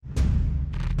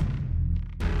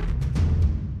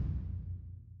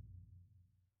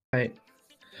Right.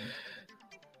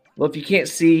 Well, if you can't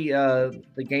see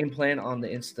the game plan on the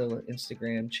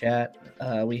Instagram chat,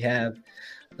 we have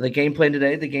the game plan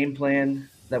today. The game plan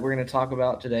that we're going to talk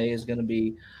about today is going to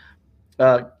be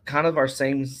kind of our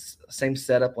same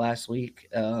setup last week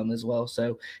as well.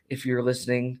 So if you're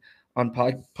listening on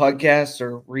podcasts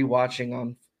or rewatching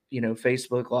on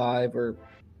Facebook Live or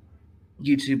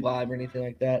YouTube Live or anything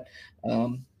like that,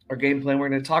 our game plan, we're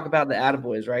going to talk about the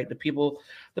attaboys, right? The people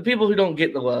who don't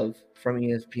get the love from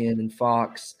ESPN and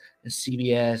Fox and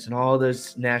CBS and all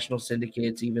those national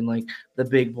syndicates, even like the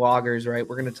big bloggers, right?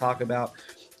 We're going to talk about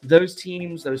those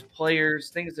teams, those players,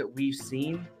 things that we've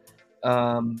seen,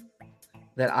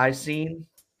 that I've seen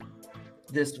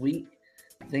this week,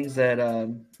 things that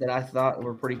I thought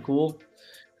were pretty cool.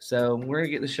 So we're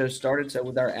gonna get the show started. So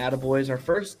with our attaboys, our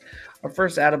first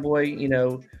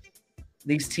attaboy,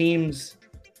 these teams,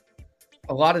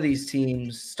 a lot of these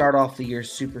teams start off the year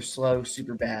super slow,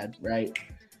 super bad, right?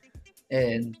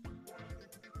 And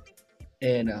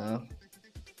and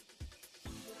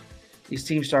these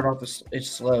teams start off it's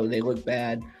slow. They look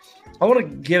bad. I want to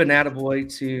give an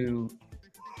attaboy to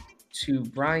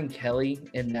Brian Kelly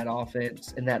in that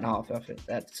offense,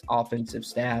 that's offensive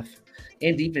staff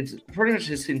and defense, pretty much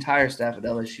his entire staff at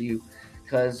LSU,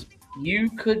 because you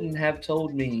couldn't have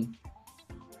told me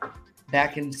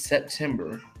back in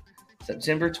September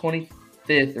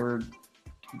 25th, or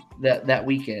that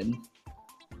weekend,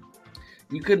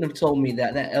 you couldn't have told me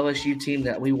that that LSU team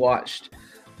that we watched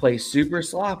play super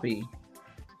sloppy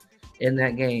in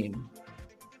that game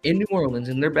in New Orleans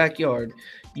in their backyard.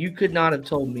 You could not have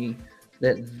told me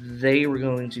that they were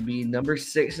going to be number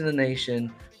 6 in the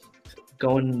nation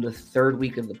going into the third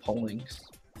week of the pollings.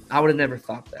 I would have never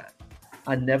thought that.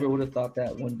 I never would have thought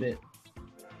that one bit.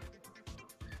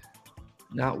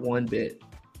 Not one bit.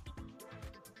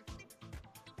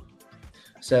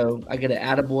 So I get an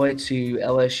attaboy to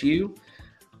LSU.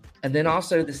 And then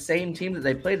also the same team that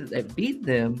they played that beat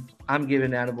them, I'm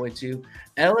giving attaboy to.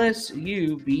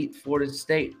 LSU beat Florida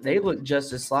State. They looked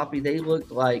just as sloppy. They looked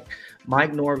like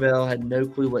Mike Norvell had no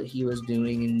clue what he was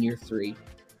doing in year 3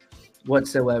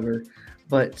 whatsoever.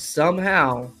 But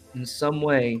somehow, in some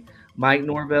way, Mike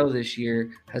Norvell this year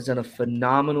has done a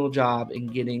phenomenal job in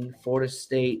getting Florida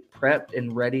State prepped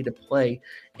and ready to play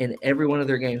in every one of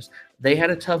their games. They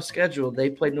had a tough schedule. They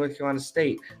played North Carolina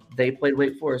State. They played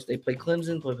Wake Forest. They played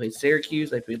Clemson. They played Syracuse.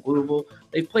 They played Louisville.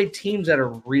 They played teams that are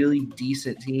really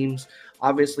decent teams.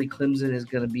 Obviously, Clemson is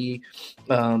going to be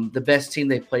the best team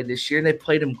they played this year. They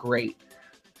played them great.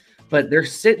 But they're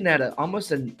sitting at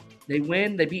they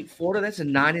win, they beat Florida. That's a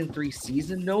 9-3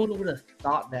 season. No one would have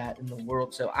thought that in the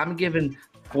world. So I'm giving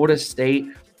Florida State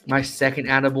my second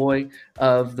attaboy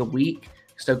of the week.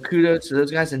 So kudos to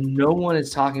those guys, and no one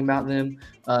is talking about them.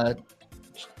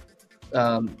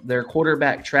 Their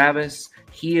quarterback, Travis,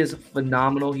 he is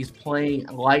phenomenal. He's playing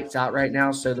lights out right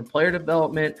now. So the player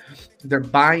development, they're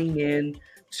buying in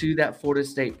to that Florida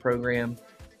State program.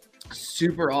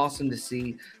 Super awesome to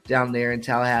see down there in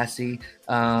Tallahassee.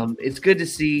 It's good to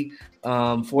see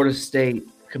Florida State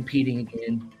competing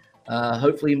again.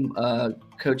 Hopefully,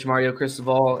 Coach Mario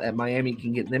Cristobal at Miami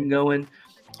can get them going.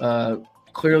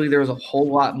 Clearly, there was a whole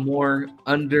lot more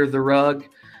under the rug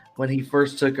when he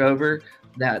first took over.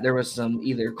 That there was some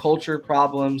either culture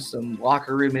problems, some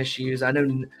locker room issues. I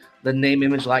know the name,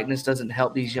 image, likeness doesn't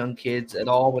help these young kids at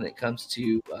all when it comes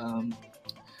to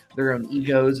their own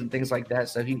egos and things like that.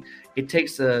 So it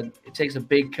takes a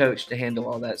big coach to handle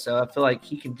all that. So I feel like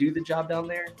he can do the job down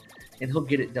there, and he'll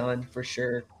get it done for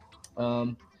sure.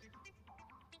 My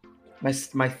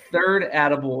third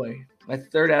attaboy.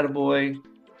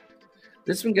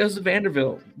 This one goes to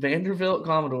Vanderbilt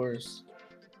Commodores.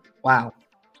 Wow,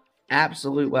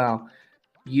 absolute wow.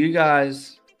 You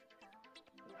guys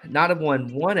not have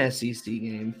won one SEC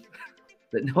game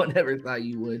that no one ever thought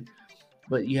you would,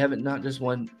 but you haven't not just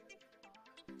won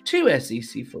 2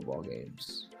 SEC football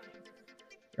games,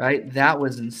 right? That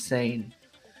was insane.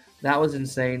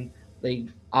 They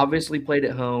obviously played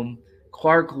at home.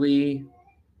 Clark Lee,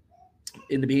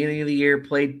 in the beginning of the year,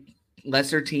 played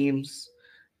lesser teams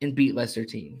and beat lesser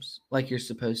teams like you're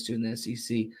supposed to in the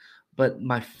SEC. But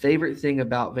my favorite thing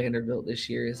about Vanderbilt this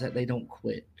year is that they don't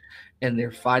quit, and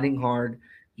they're fighting hard.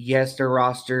 Yes, their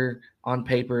roster on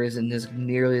paper isn't as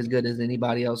nearly as good as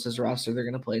anybody else's roster they're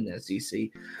going to play in the SEC.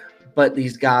 But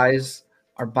these guys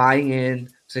are buying in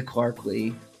to Clark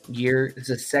Lee. It's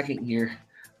his second year.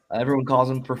 Everyone calls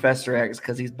him Professor X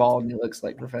because he's bald and he looks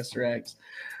like Professor X.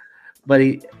 But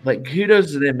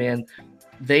kudos to them, man.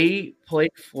 They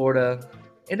played Florida,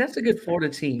 and that's a good Florida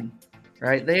team,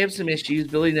 right? They have some issues.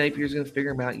 Billy Napier's going to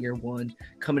figure them out year 1,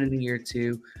 coming into year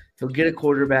 2. He'll get a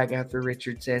quarterback after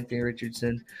Anthony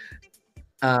Richardson,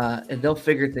 and they'll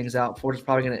figure things out. Florida's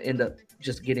probably going to end up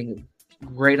just getting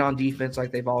great on defense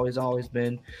like they've always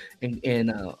been,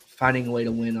 and finding a way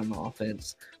to win on the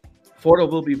offense. Florida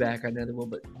will be back. I know they will,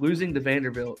 but losing to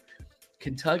Vanderbilt,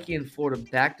 Kentucky and Florida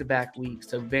back-to-back weeks.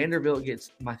 So Vanderbilt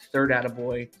gets my third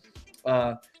attaboy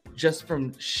just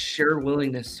from sheer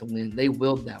willingness to win. They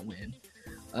willed that win.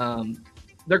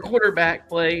 Their quarterback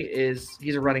play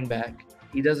he's a running back.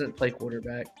 He doesn't play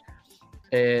quarterback.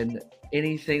 And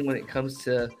anything when it comes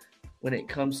to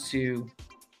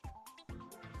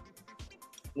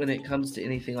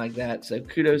anything like that. So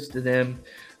kudos to them.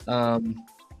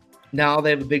 Now they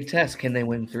have a big test. Can they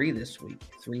win 3 this week?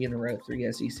 3 in a row,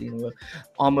 3 SEC in a row.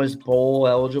 Almost bowl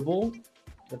eligible.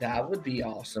 But that would be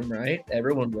awesome, right?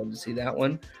 Everyone would love to see that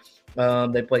one.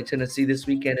 They play Tennessee this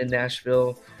weekend in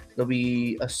Nashville. There'll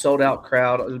be a sold-out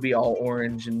crowd. It'll be all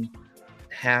orange and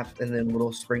then a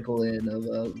little sprinkle in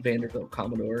of Vanderbilt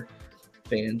Commodore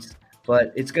fans.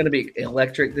 But it's going to be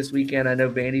electric this weekend. I know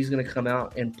Vandy's going to come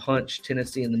out and punch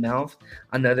Tennessee in the mouth.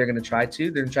 I know they're going to try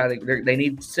to. They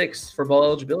need 6 for bowl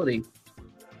eligibility.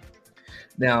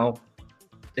 Now,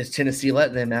 is Tennessee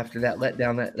let them after that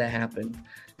letdown that happened?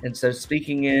 And so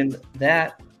speaking in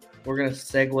that, we're going to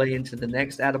segue into the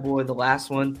next attaboy, the last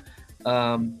one.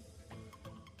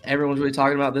 Everyone's really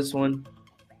talking about this one.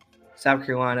 South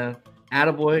Carolina,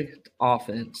 attaboy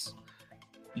offense.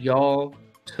 Y'all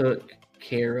took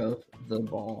care of the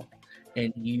ball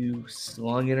and you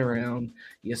slung it around.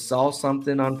 You saw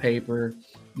something on paper.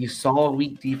 You saw a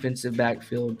weak defensive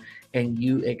backfield and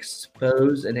you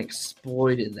exposed and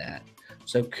exploited that.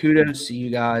 So kudos to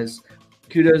you guys.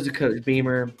 Kudos to Coach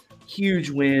Beamer. Huge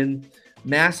win.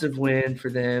 Massive win for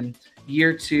them.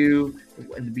 Year 2.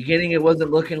 In the beginning, it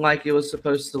wasn't looking like it was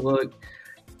supposed to look.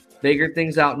 Figured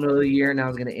things out in the middle of the year. Now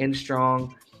it's going to end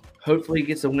strong. Hopefully, he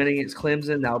gets a win against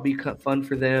Clemson. That'll be fun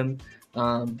for them.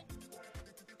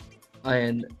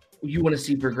 And you want to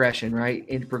see progression,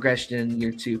 right? Progression in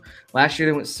year 2. Last year,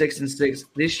 they went 6-6.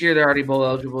 This year, they're already bowl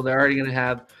eligible. They're already going to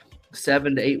have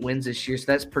 7 to 8 wins this year. So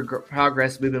that's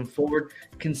progress moving forward,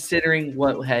 considering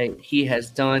what he has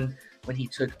done when he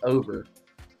took over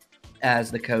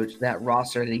as the coach. That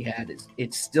roster that he had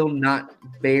it's still not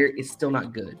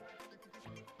good.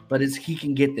 But he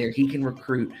can get there. He can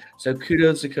recruit. So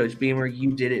kudos to Coach Beamer.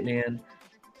 You did it, man.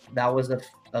 That was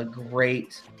a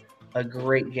great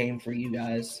game for you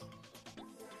guys.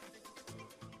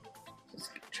 Let's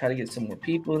try to get some more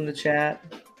people in the chat.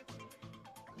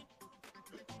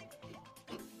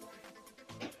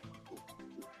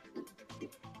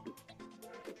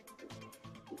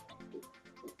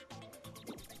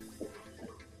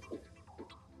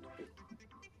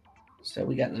 So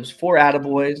we got those 4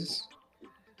 attaboys.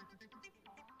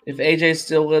 If AJ's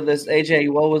still with us, AJ,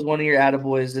 what was one of your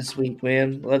attaboys this week,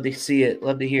 man? Love to see it.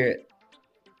 Love to hear it.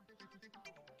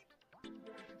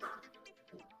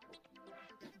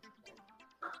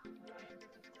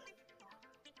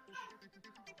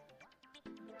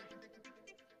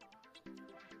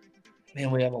 Man,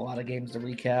 we have a lot of games to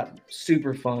recap.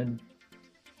 Super fun.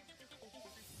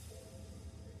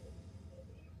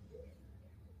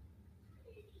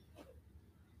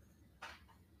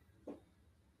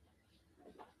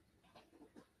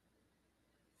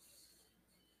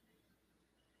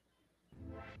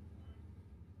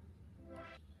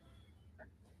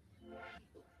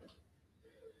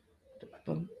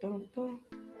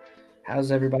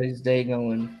 How's everybody's day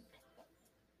going?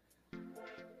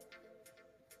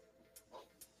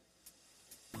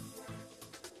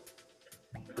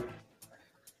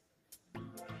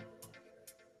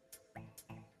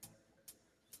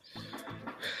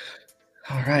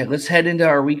 All right, let's head into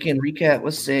our weekend recap.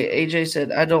 Let's say AJ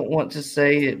said, I don't want to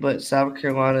say it, but South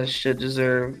Carolina should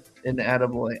deserve an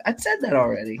attaboy. I said that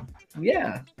already.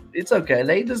 Yeah, it's okay.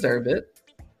 They deserve it.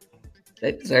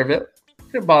 They deserve it.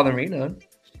 It didn't bother me, none.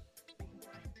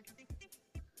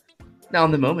 Now,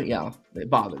 in the moment, yeah, it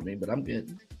bothered me, but I'm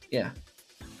good. Yeah,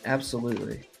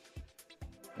 absolutely.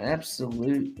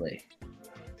 Absolutely.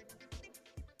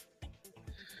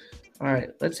 All right,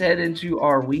 let's head into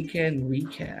our weekend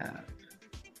recap.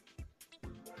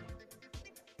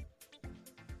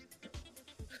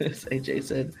 As AJ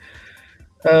said,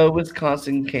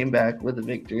 Wisconsin came back with a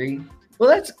victory.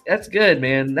 Well, that's good,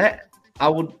 man.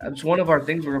 It's one of our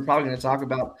things we're probably going to talk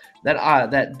about.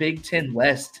 That Big Ten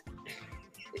West.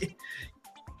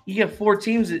 You have 4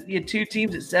 teams. You have 2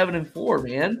 teams at 7-4,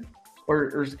 man,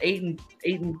 or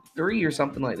 8-3 or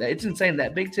something like that. It's insane.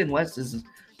 That Big Ten West is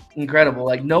incredible.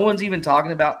 Like, no one's even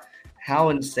talking about how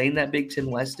insane that Big Ten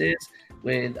West is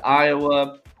with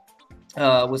Iowa,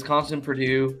 Wisconsin,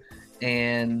 Purdue,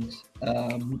 and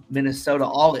Minnesota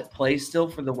all at play still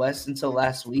for the West until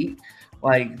last week.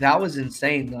 Like, that was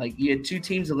insane. Like, you had two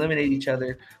teams eliminate each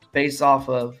other based off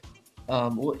of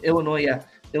Illinois,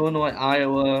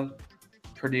 Iowa,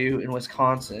 Purdue, and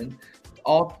Wisconsin.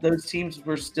 All those teams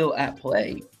were still at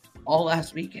play all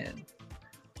last weekend.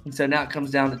 And so now it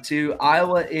comes down to two.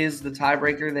 Iowa is the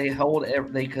tiebreaker. They hold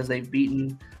everything because they've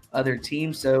beaten other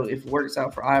teams. So if it works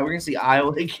out for Iowa, we're going to see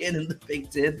Iowa again in the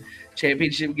Big Ten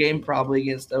championship game, probably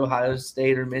against Ohio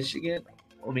State or Michigan.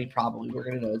 I mean, probably. We're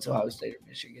going to know it's Ohio State or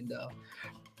Michigan, though.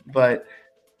 But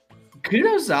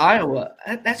kudos to Iowa.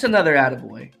 That's another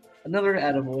attaboy. Another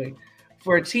attaboy.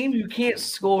 For a team who can't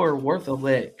score worth a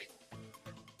lick,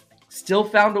 still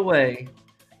found a way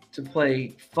to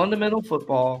play fundamental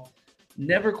football,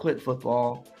 never quit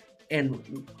football,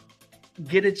 and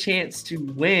get a chance to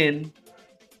win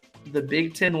the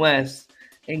Big Ten West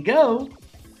and go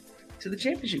to the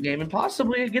championship game and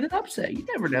possibly get an upset. You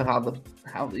never know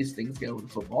how these things go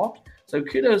with football. So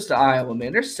kudos to Iowa,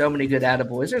 man. There's so many good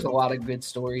attaboys. There's a lot of good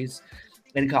stories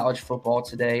in college football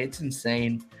today. It's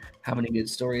insane how many good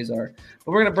stories are.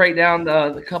 But we're going to break down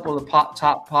the couple of the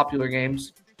top popular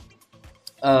games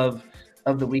of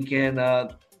the weekend. I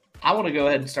want to go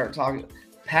ahead and start talking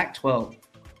Pac-12.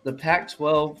 The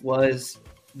Pac-12 was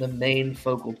the main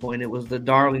focal point. It was the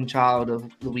darling child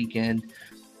of the weekend.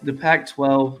 The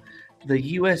Pac-12,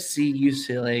 the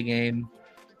USC-UCLA game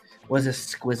was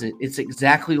exquisite. It's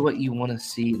exactly what you want to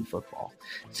see in football.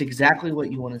 It's exactly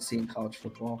what you want to see in college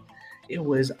football. It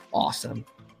was awesome.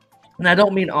 And I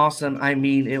don't mean awesome. I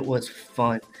mean it was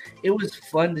fun. It was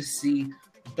fun to see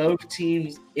both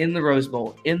teams in the Rose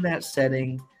Bowl, in that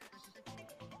setting,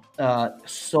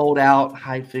 sold out.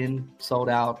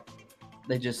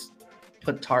 They just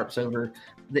put tarps over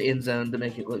the end zone to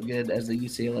make it look good, as the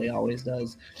UCLA always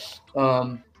does.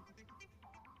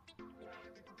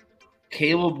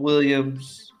 Caleb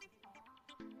Williams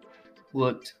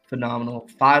looked phenomenal.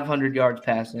 500 yards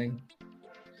passing.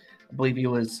 I believe he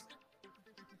was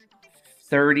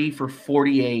 30 for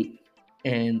 48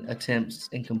 in attempts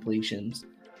and completions.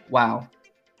 Wow.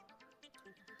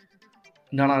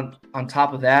 Not on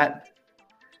top of that,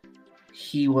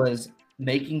 he was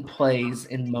making plays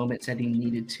in moments that he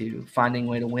needed to, finding a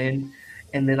way to win.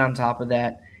 And then on top of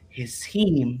that, his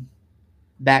team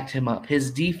backed him up. His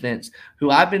defense,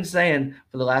 who I've been saying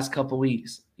for the last couple of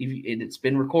weeks, it's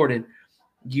been recorded,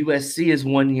 USC is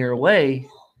 1 year away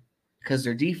because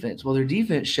their defense. Well, their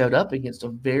defense showed up against a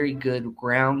very good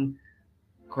ground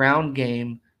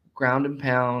game, ground and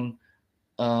pound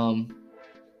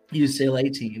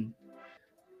UCLA team.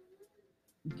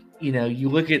 You know, you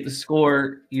look at the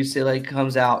score, UCLA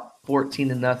comes out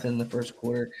 14-0 in the first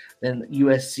quarter. Then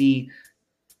USC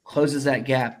closes that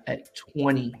gap at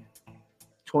 20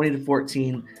 to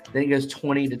 14. Then it goes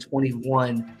 20 to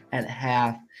 21 at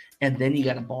half. And then you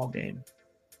got a ball game.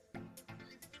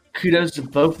 Kudos to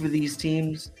both of these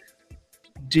teams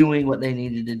doing what they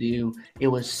needed to do. It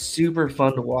was super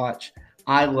fun to watch.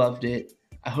 I loved it.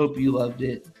 I hope you loved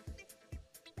it.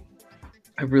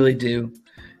 I really do.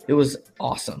 It was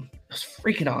awesome. It was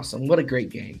freaking awesome. What a great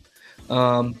game.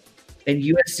 And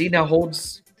USC now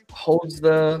holds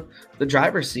the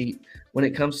driver's seat when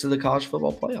it comes to the college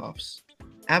football playoffs.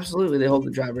 Absolutely, they hold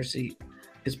the driver's seat.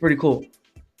 It's pretty cool.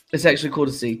 It's actually cool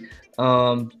to see.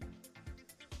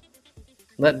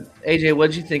 AJ,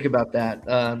 what did you think about that?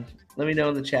 Let me know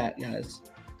in the chat, guys.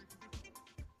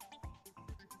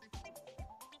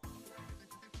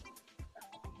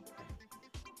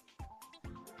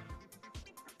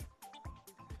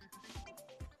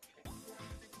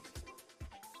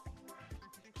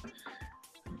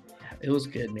 It was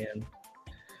good, man.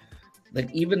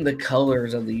 Like, even the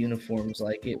colors of the uniforms,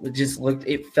 like,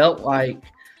 it felt like,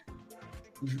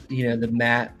 you know, the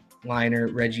Matt Liner,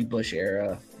 Reggie Bush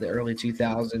era, the early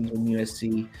 2000s when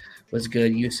USC was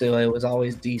good. UCLA was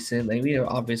always decent. They, you know,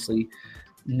 obviously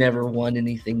never won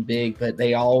anything big, but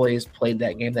they always played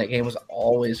that game. That game was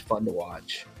always fun to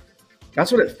watch.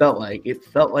 That's what it felt like. It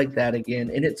felt like that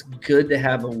again. And it's good to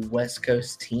have a West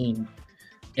Coast team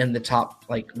in the top,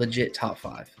 like, legit top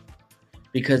five,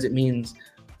 because it means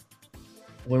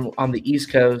when on the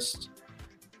East Coast,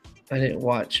 I didn't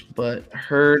watch, but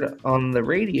heard on the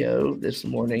radio this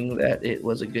morning that it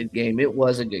was a good game. It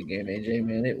was a good game, AJ,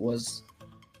 man. It was.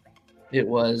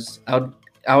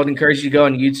 I would encourage you to go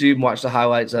on YouTube and watch the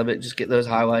highlights of it. Just get those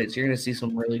highlights. You're going to see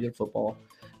some really good football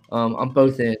on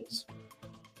both ends.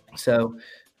 So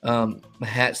my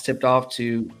hat's tipped off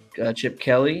to Chip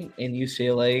Kelly and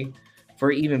UCLA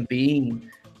for even being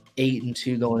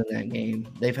 8-2 going in that game.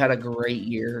 They've had a great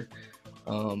year.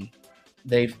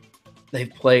 They've They've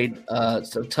played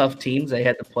some tough teams. They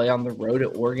had to play on the road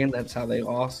at Oregon. That's how they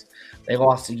lost. They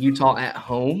lost to Utah at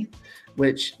home,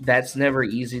 which that's never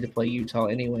easy to play Utah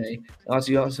anyway. They lost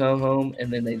Utah at home,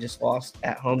 and then they just lost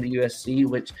at home to USC,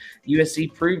 which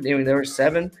USC proved. I mean, there were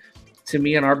 7 to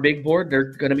me on our big board. They're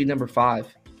going to be number 5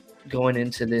 going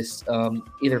into this,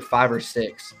 either 5 or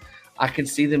 6. I can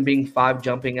see them being 5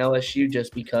 jumping LSU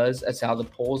just because that's how the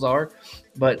polls are.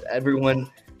 But everyone,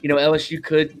 LSU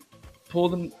could pull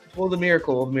the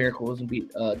miracle of miracles and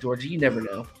beat Georgia. You never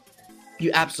know. You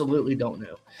absolutely don't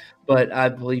know. But I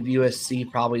believe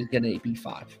USC probably is going to be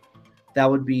 5. That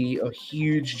would be a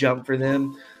huge jump for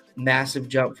them. Massive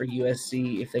jump for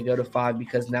USC if they go to 5,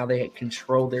 because now they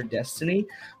control their destiny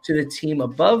to the team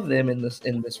above them in this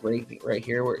ranking right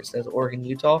here where it says Oregon,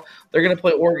 Utah. They're going to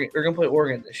play Oregon. They're going to play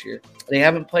Oregon this year. They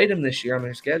haven't played them this year on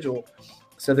their schedule,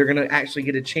 so they're going to actually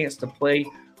get a chance to play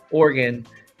Oregon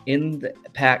in the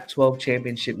Pac-12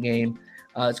 championship game.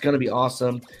 It's going to be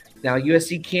awesome. Now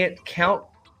USC can't count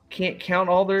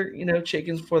all their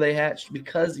chickens before they hatch,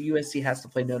 because USC has to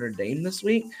play Notre Dame this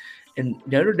week. And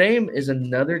Notre Dame is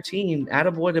another team.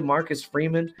 Attaboy to Marcus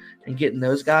Freeman and getting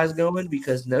those guys going,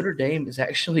 because Notre Dame is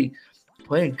actually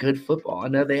playing good football. I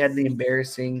know they had the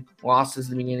embarrassing losses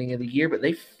in the beginning of the year, but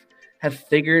they have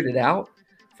figured it out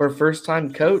for a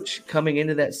first-time coach coming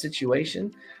into that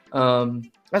situation.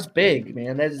 That's big,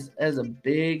 man. That is a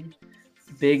big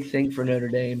thing for Notre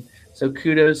Dame. So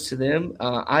kudos to them.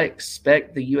 I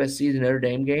expect the USC to Notre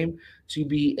Dame game to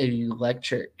be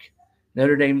electric.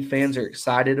 Notre Dame fans are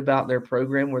excited about their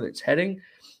program, where it's heading.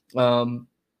 You're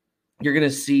going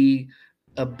to see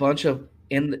a bunch of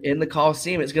in the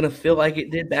Coliseum. It's going to feel like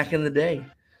it did back in the day.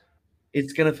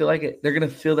 It's going to feel like it. They're going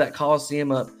to fill that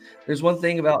Coliseum up. There's one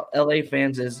thing about LA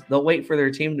fans is they'll wait for their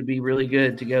team to be really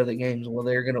good to go to the games. Well,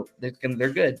 they're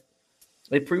good.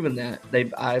 They've proven that.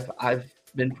 I've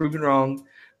been proven wrong.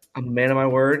 I'm a man of my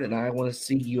word, and I want to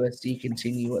see USC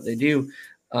continue what they do.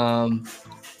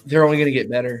 They're only going to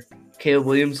get better. Caleb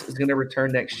Williams is going to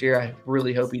return next year. I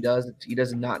really hope he does. He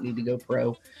does not need to go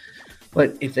pro.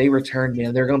 But if they return,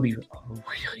 man, they're going to be a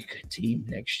really good team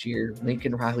next year.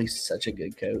 Lincoln Riley's such a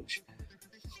good coach.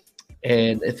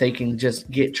 And if they can just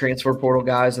get transfer portal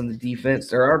guys on the defense,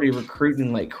 they're already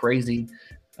recruiting like crazy.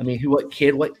 I mean, what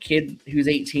kid who's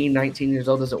 18, 19 years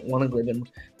old doesn't want to live in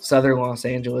southern Los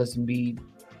Angeles and be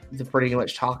the pretty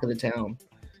much talk of the town,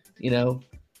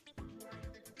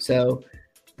 So,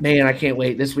 man, I can't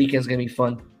wait. This weekend's going to be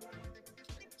fun.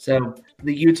 So,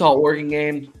 the Utah-Oregon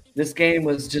game, this game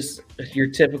was just your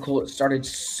typical. It started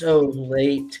so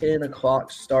late, 10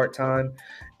 o'clock start time.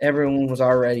 Everyone was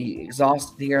already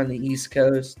exhausted here on the East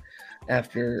Coast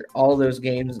after all those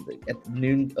games at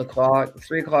noon o'clock,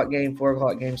 3 o'clock game, 4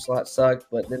 o'clock game slot sucked,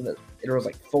 but then there was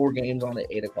like 4 games on at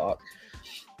 8 o'clock.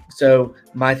 So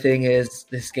my thing is,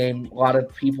 this game, a lot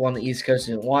of people on the East Coast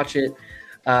didn't watch it.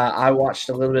 I watched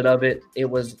a little bit of it. It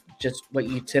was just what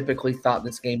you typically thought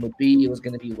this game would be. It was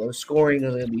going to be low scoring. It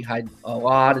was going to be a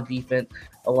lot of defense,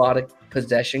 a lot of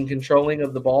possession controlling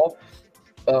of the ball.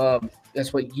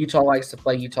 That's what Utah likes to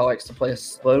play. Utah likes to play a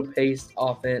slow-paced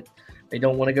offense. They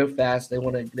don't want to go fast. They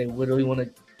literally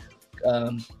want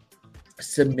to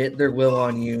submit their will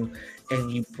on you,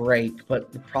 and you break.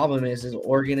 But the problem is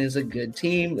Oregon is a good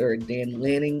team. They're a Dan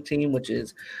Lanning team, which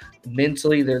is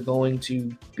mentally they're going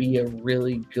to be a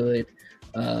really good,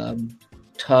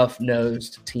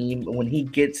 tough-nosed team. When he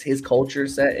gets his culture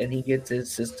set and he gets his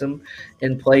system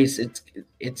in place,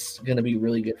 it's going to be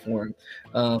really good for him.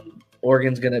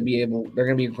 Oregon's going to they're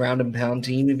going to be a ground and pound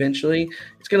team eventually.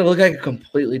 It's going to look like a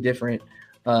completely different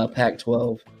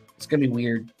Pac-12. It's going to be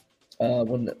weird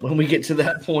when we get to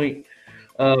that point,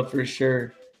 for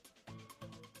sure.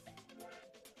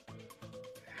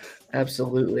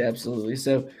 Absolutely.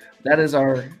 So that is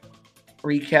our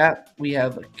recap. We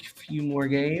have a few more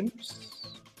games.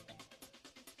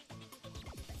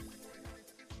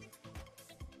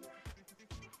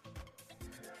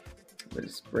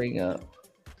 Let's bring up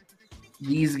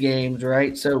these games,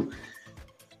 right? So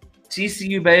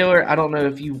TCU Baylor, I don't know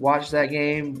if you watched that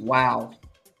game. Wow.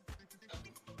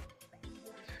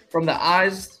 From the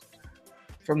eyes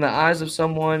of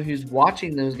someone who's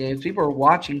watching those games, people are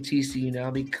watching TCU now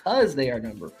because they are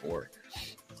number 4.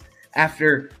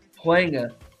 After playing a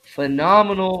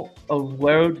phenomenal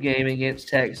road game against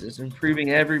Texas and proving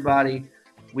everybody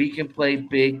we can play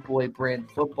big boy brand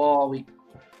football. We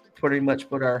pretty much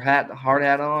put our hard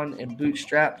hat on and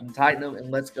bootstrap and tighten them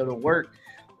and let's go to work.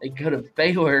 They go to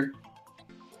Baylor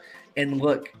and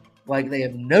look like they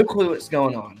have no clue what's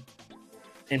going on.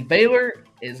 And Baylor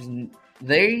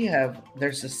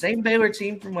there's the same Baylor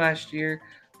team from last year,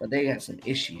 but they got some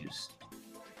issues,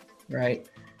 right?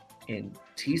 and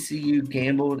TCU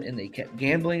gambled, and they kept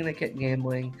gambling, and they kept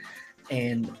gambling,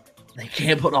 and they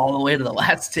gambled all the way to the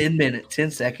last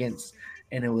 10 seconds.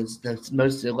 And it was the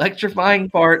most electrifying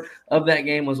part of that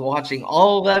game was watching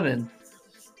all 11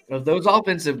 of those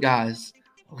offensive guys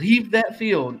leave that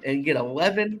field and get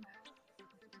 11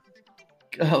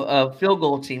 field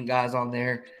goal team guys on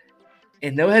there,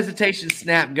 and no hesitation,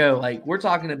 snap, go. Like, we're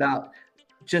talking about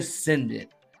just send it.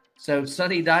 So,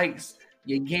 Sonny Dykes,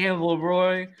 you gambled,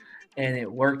 Roy, and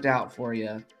it worked out for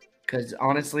you. Because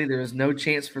honestly, there was no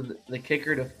chance for the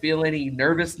kicker to feel any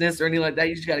nervousness or anything like that.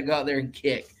 You just got to go out there and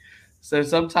kick. So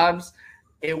sometimes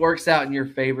it works out in your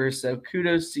favor. So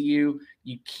kudos to you.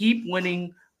 You keep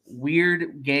winning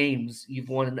weird games. You've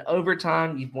won in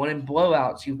overtime. You've won in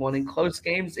blowouts. You've won in close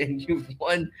games, and you've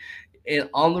won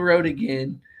on the road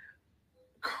again.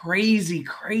 Crazy,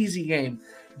 crazy game.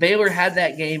 Baylor had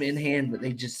that game in hand, but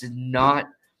they just did not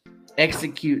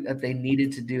execute that they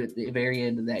needed to do at the very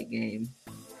end of that game.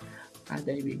 Hi,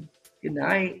 baby. Good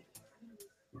night.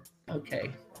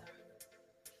 Okay.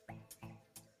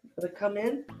 Gonna come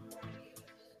in?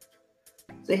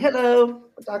 Say hello.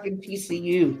 We're talking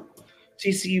TCU.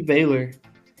 TCU Baylor.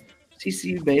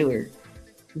 TCU Baylor.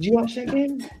 Did you watch that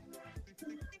game?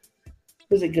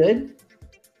 Was it good?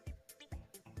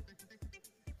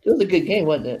 It was a good game,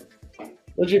 wasn't it?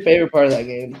 What was your favorite part of that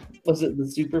game? Was it the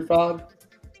Super Frog?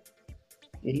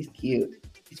 Yeah, he's cute.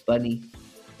 He's funny.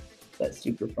 That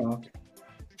Super Frog.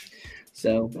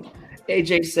 So,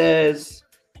 AJ says,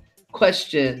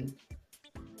 question.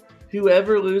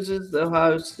 Whoever loses the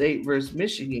Ohio State versus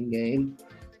Michigan game,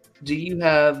 do you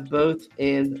have both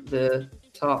in the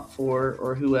top 4,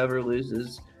 or whoever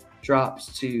loses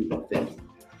drops to 5th?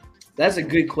 That's a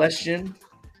good question.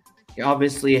 You're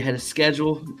obviously ahead of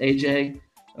schedule, AJ.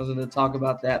 I was going to talk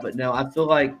about that, but no, I feel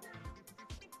like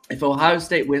if Ohio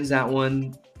State wins that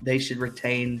one, they should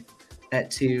retain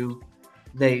at 2.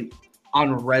 They,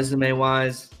 on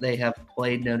resume-wise, they have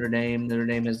played Notre Dame. Notre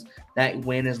Dame that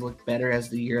win has looked better as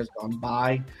the year has gone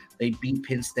by. They beat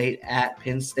Penn State at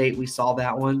Penn State. We saw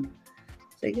that one.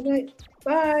 Say goodnight.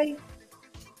 Bye.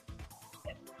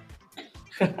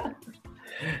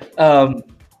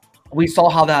 We saw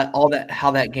how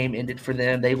that game ended for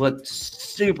them. They looked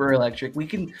super electric.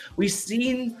 We've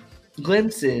seen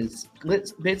glimpses,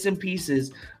 bits and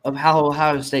pieces of how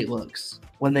Ohio State looks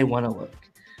when they want to look,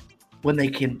 when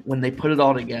they put it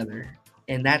all together.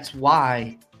 And that's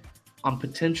why on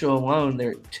potential alone,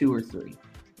 they're 2 or 3,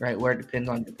 right? Where it depends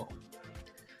on your ball.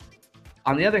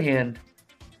 On the other hand,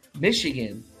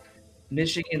 Michigan's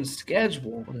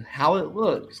schedule and how it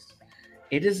looks,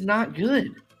 it is not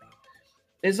good.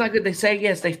 It's not good. They say,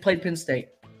 yes, they've played Penn State,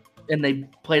 and they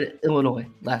played Illinois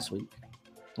last week,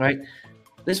 right?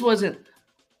 This wasn't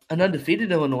an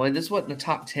undefeated Illinois. This wasn't a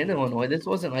top 10 Illinois. This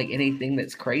wasn't like anything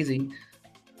that's crazy.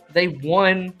 They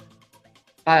won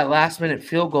by a last-minute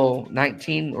field goal,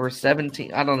 19 or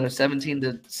 17, I don't know, 17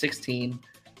 to 16,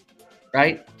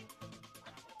 right?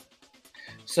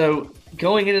 So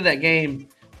going into that game,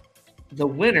 the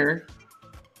winner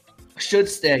should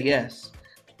stay, yes.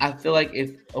 I feel like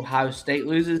if Ohio State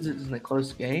loses, it's in a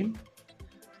close game.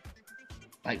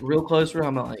 Like real close, we're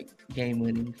talking about like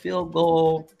game-winning field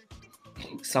goal,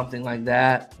 something like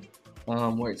that,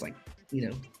 where it's like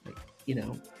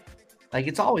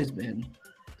it's always been.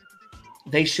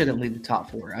 They shouldn't leave the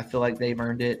top 4. I feel like they've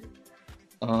earned it.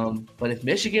 But if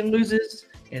Michigan loses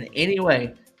in any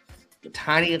way, a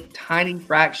tiny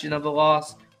fraction of a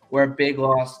loss or a big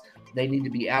loss, they need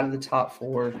to be out of the top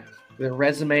 4. Their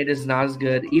resume is not as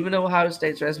good. Even though Ohio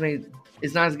State's resume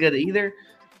is not as good either,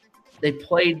 they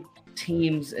played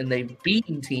teams and they've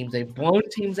beaten teams. They've blown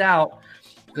teams out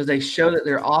because they show that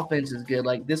their offense is good.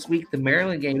 Like this week, the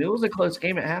Maryland game, it was a close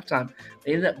game at halftime.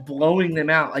 They ended up blowing them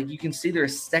out. Like you can see they're a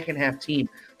second-half team.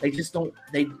 They just don't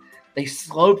 – they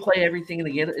slow play everything in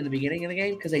the beginning of the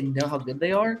game because they know how good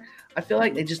they are. I feel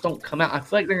like they just don't come out. I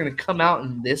feel like they're going to come out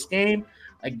in this game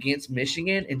against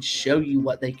Michigan and show you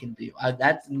what they can do.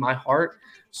 That's in my heart.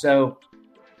 So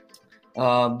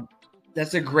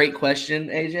that's a great question,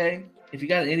 AJ. If you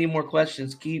got any more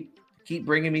questions, keep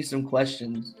bringing me some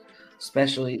questions.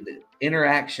 Especially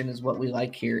interaction is what we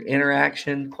like here.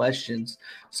 Interaction, questions.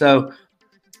 So,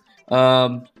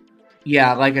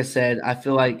 yeah, like I said, I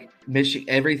feel like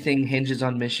everything hinges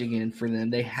on Michigan for them.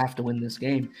 They have to win this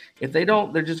game. If they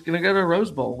don't, they're just going to go to a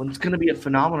Rose Bowl. And it's going to be a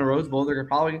phenomenal Rose Bowl. They're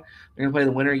going to play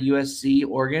the winner, USC,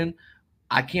 Oregon.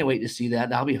 I can't wait to see that.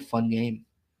 That'll be a fun game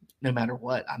no matter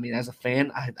what. I mean, as a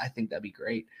fan, I think that'd be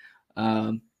great.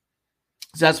 So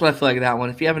that's what I feel like that one.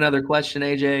 If you have another question,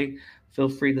 AJ, feel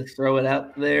free to throw it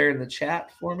out there in the chat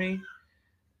for me.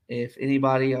 If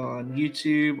anybody on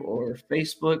YouTube or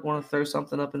Facebook want to throw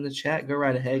something up in the chat, go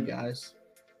right ahead, guys.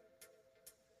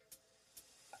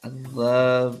 I'd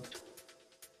love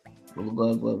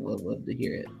to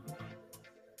hear it.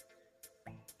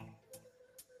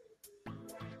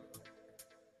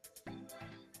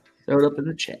 Throw it up in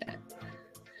the chat.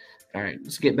 All right,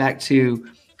 let's get back to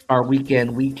our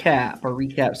weekend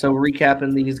recap. So we're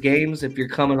recapping these games. If you're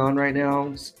coming on right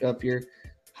now, if you're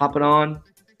hopping on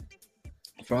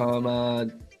from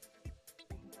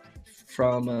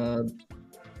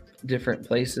different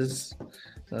places,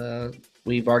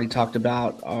 we've already talked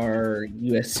about our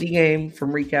USC game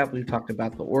from recap. We've talked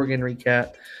about the Oregon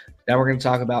recap. Now we're going to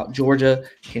talk about Georgia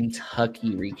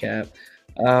Kentucky recap.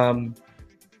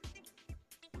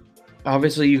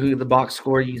 Obviously, you look at the box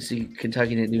score, you can see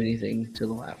Kentucky didn't do anything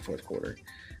till the fourth quarter.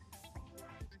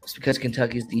 It's because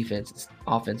Kentucky's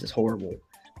offense is horrible.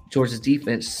 Georgia's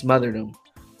defense smothered them.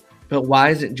 But why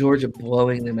isn't Georgia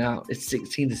blowing them out? It's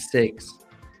 16-6.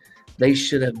 They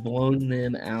should have blown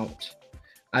them out.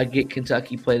 I get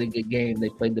Kentucky played a good game. They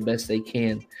played the best they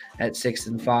can at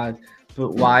 6-5.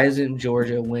 But why isn't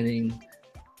Georgia winning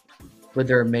with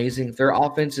their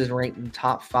offense is ranked in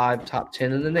top 5, top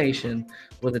 10 in the nation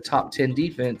with a top 10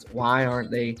 defense? Why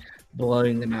aren't they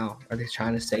blowing them out? Are they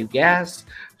trying to save gas,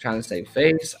 trying to save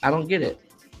face? I don't get it.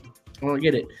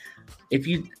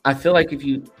 I feel like if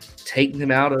you take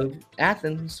them out of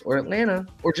Athens or Atlanta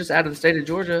or just out of the state of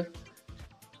Georgia,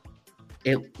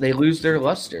 they lose their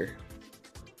luster.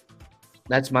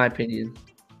 That's my opinion.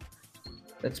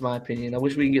 I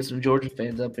wish we can get some Georgia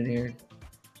fans up in here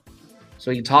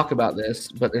so we can talk about this,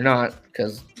 but they're not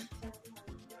because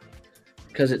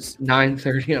it's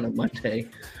 9:30 on a Monday.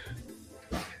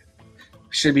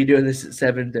 Should be doing this at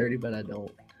 7:30, but I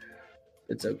don't.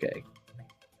 It's okay.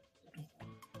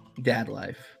 Dad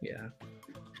life, yeah.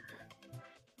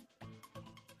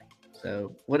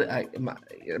 So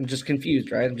I'm just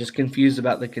confused, right? I'm just confused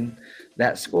about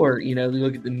that score. You know, you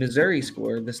look at the Missouri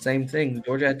score, the same thing.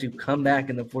 Georgia had to come back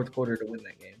in the fourth quarter to win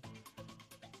that game.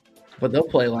 But they'll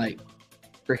play like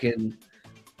freaking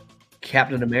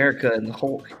Captain America and the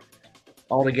Hulk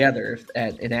all together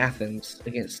in Athens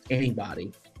against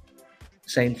anybody.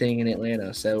 Same thing in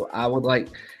Atlanta. So I would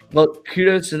look,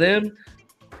 kudos to them.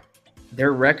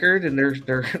 Their record and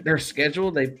their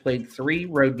schedule, they've played 3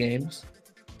 road games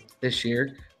this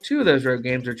year. 2 of those road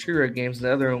games are true road games.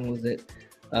 The other one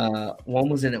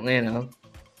was in Atlanta,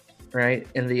 right?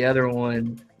 And the other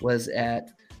one was at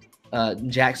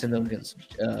Jacksonville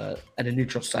at a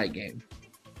neutral site game,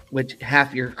 which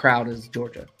half your crowd is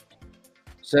Georgia.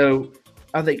 So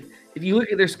I think if you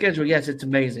look at their schedule, yes, it's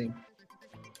amazing.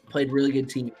 Played really good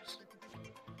teams.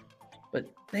 But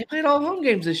they played all home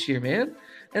games this year, man.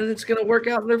 And it's going to work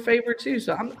out in their favor too.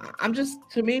 So I'm just,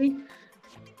 to me,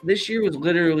 this year was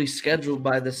literally scheduled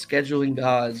by the scheduling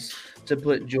gods to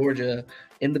put Georgia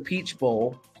in the Peach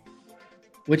Bowl,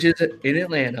 which is in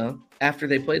Atlanta, after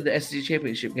they played the SEC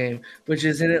championship game, which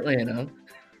is in Atlanta.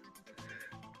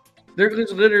 They're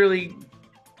just literally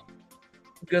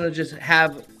going to just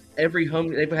have every home.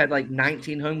 They've had like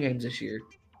 19 home games this year.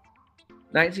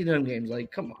 19 home games. Like,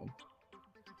 come on.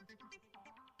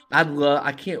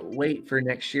 I can't wait for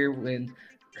next year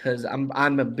because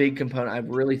I'm a big component. I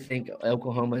really think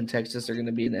Oklahoma and Texas are going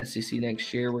to be in the SEC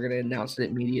next year. We're going to announce it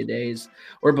at media days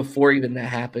or before even that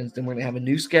happens. Then we're going to have a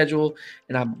new schedule,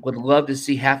 and I would love to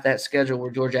see half that schedule where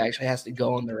Georgia actually has to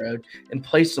go on the road and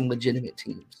play some legitimate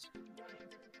teams.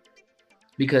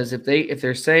 Because if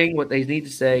they're saying what they need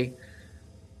to say,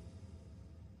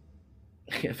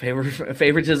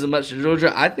 favoritism much to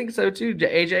Georgia, I think so too.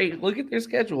 AJ, look at their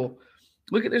schedule.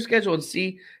 Look at their schedule and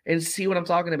see what I'm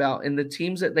talking about. And the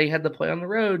teams that they had to play on the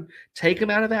road, take them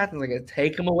out of Athens. Like,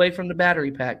 take them away from the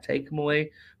battery pack. Take them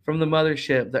away from the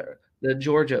mothership, the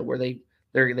Georgia, where they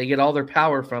get all their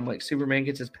power from. Like Superman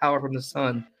gets his power from the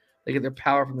sun. They get their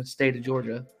power from the state of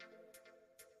Georgia.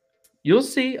 You'll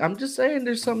see. I'm just saying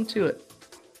there's something to it.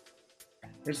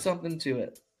 There's something to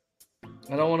it.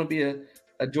 I don't want to be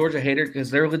a Georgia hater because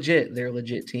they're legit. They're a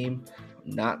legit team.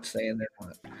 I'm not saying they're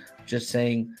not. Just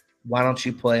saying, why don't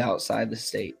you play outside the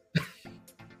state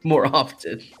more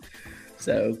often?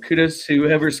 So kudos to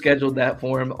whoever scheduled that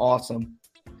for him. Awesome.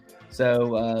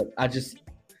 So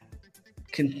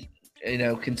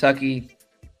Kentucky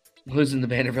losing to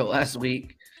Vanderbilt last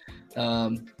week.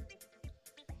 That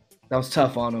was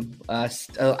tough on them. I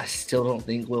still don't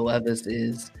think Will Levis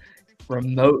is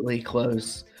remotely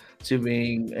close to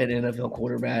being an NFL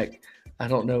quarterback. I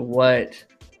don't know what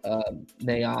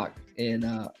Mayock and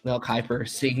Mel Kiper are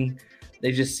seeing.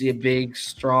 They just see a big,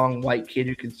 strong white kid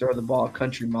who can throw the ball a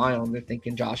country mile, and they're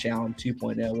thinking Josh Allen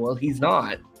 2.0. Well, he's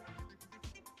not.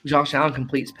 Josh Allen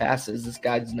completes passes. This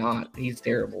guy's not. He's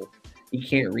terrible. He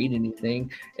can't read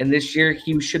anything. And this year,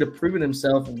 he should have proven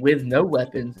himself with no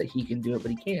weapons that he can do it,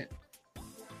 but he can't.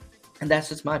 And that's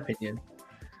just my opinion.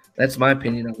 That's my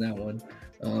opinion on that one.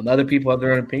 Other people have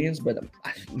their own opinions, but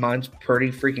mine's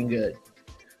pretty freaking good.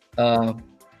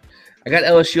 I got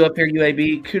LSU up here,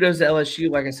 UAB. Kudos to LSU.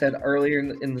 Like I said earlier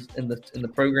in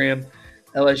the program,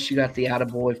 LSU got the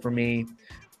attaboy for me.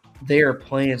 They are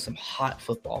playing some hot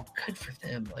football. Good for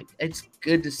them. Like, it's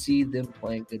good to see them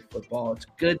playing good football. It's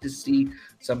good to see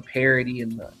some parity in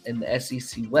the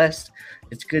SEC West.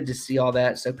 It's good to see all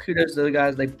that. So kudos to the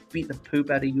guys. They beat the poop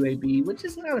out of UAB, which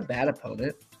is not a bad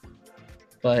opponent.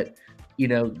 But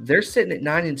they're sitting at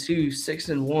 9-2,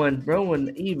 6-1. No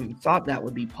one even thought that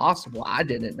would be possible. I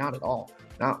didn't, not at all,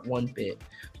 not one bit.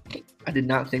 I did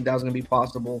not think that was going to be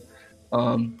possible.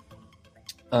 To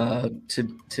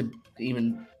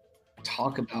even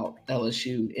talk about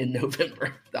LSU in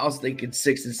November. I was thinking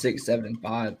 6-6,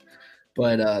 7-5,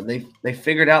 but they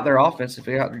figured out their offense, they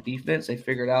figured out their defense, they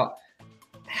figured out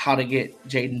how to get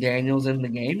Jaden Daniels in the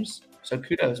games. So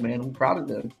kudos, man. I'm proud of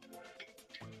them.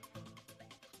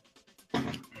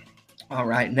 All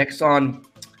right, next on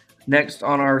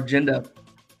our agenda.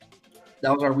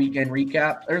 That was our weekend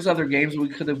recap. There's other games we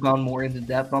could have gone more into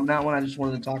depth on that one. I just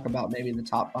wanted to talk about maybe the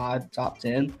top 5, top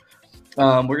 10.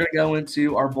 We're going to go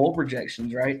into our bowl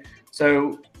projections, right?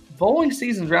 So bowling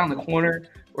season's around the corner.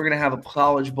 We're going to have a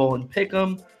college bowl and pick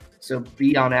 'em. So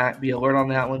be alert on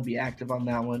that one. Be active on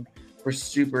that one. We're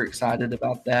super excited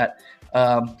about that.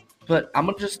 But I'm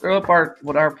going to just throw up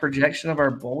what our projection of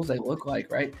our bowls they look like,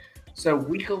 right? So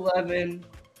week 11,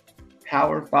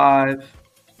 Power 5,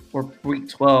 or week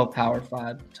 12, Power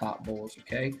 5 top bowls,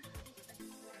 okay?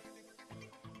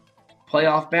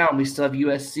 Playoff bound, we still have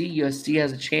USC. USC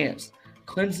has a chance.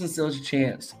 Clemson still has a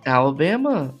chance.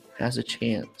 Alabama has a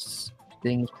chance.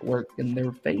 Things work in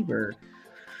their favor.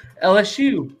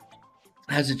 LSU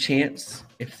has a chance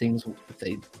if they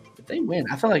win.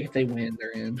 I feel like if they win,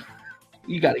 they're in.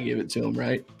 You got to give it to them,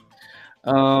 right?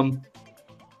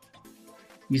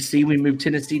 You see, we moved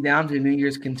Tennessee down to New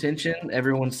Year's contention.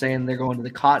 Everyone's saying they're going to the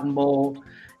Cotton Bowl.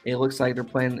 It looks like they're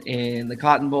playing in the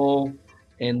Cotton Bowl,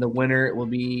 and the winner will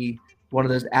be one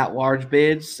of those at-large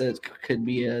bids. So it could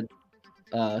be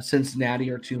a Cincinnati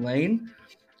or Tulane.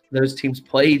 Those teams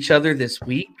play each other this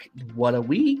week. What a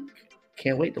week.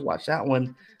 Can't wait to watch that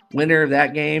one. Winner of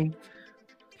that game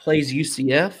plays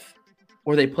UCF,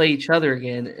 or they play each other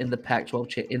again in the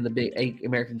Pac-12 in the Big 8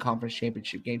 American Conference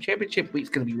Championship game. Championship week's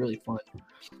going to be really fun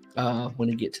when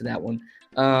we get to that one.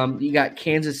 You got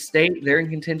Kansas State. They're in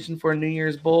contention for a New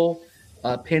Year's Bowl.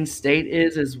 Penn State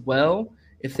is as well,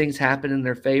 if things happen in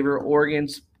their favor.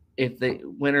 If they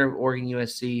winner of Oregon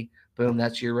USC, boom,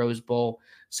 that's your Rose Bowl.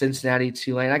 Cincinnati,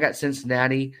 Tulane. I got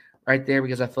Cincinnati right there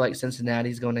because I feel like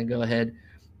Cincinnati's going to go ahead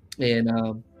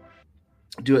and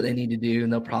do what they need to do,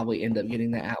 and they'll probably end up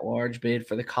getting the at-large bid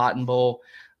for the Cotton Bowl.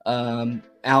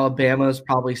 Alabama's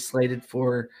probably slated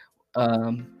for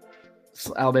Alabama's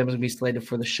going to be slated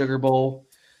for the Sugar Bowl,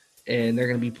 and they're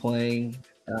going to be playing,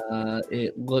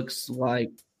 it looks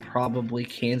like probably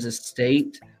Kansas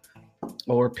State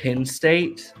or Penn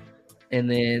State,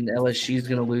 and then LSU is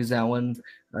going to lose that one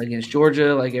against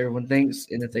Georgia like everyone thinks,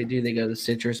 and if they do, they go to the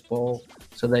Citrus Bowl,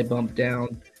 so they bump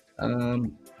down.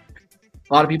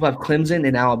 A lot of people have Clemson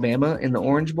and Alabama in the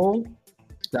Orange Bowl.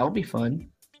 That'll be fun.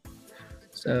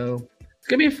 So it's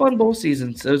going to be a fun bowl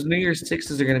season. So those New Year's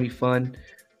Sixes are going to be fun.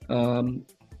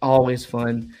 Always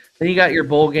fun. Then you got your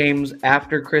bowl games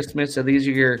after Christmas. So these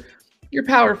are your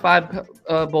Power 5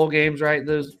 bowl games, right?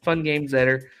 Those fun games that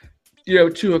are,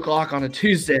 2 o'clock on a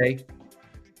Tuesday.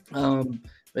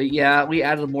 But yeah, we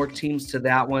added more teams to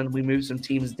that one. We moved some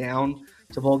teams down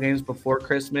to bowl games before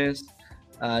Christmas.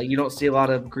 You don't see a lot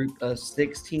of group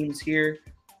 6 teams here.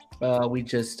 We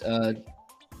just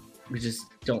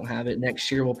don't have it. Next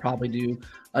year we'll probably do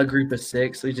a group of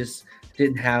 6. We just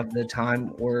didn't have the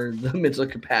time or the mental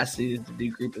capacity to do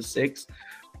group of 6.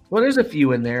 Well, there's a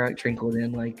few in there, like trickled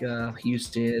in, like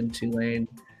Houston, Tulane,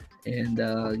 and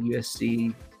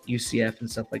USC, UCF, and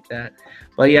stuff like that.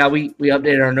 But yeah, we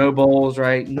updated our no bowls,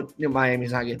 right?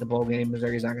 Miami's not getting the bowl game.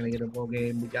 Missouri's not going to get a bowl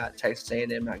game. We got Texas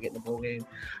A&M not getting a bowl game.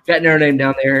 Got Notre Dame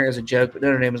down there as a joke, but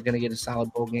Notre Dame is going to get a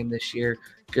solid bowl game this year.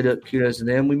 Kudos to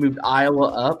them. We moved Iowa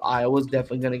up. Iowa's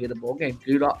definitely going to get a bowl game.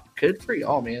 Good for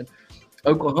y'all, man.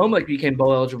 Oklahoma became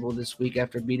bowl eligible this week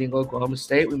after beating Oklahoma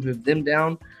State. We moved them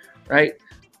down, right?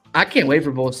 I can't wait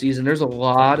for bowl season. There's a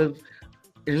lot of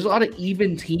there's a lot of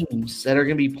even teams that are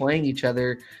going to be playing each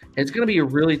other. It's going to be a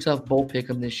really tough bowl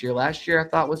pick'em this year. Last year I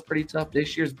thought was pretty tough.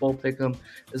 This year's bowl pick'em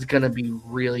is going to be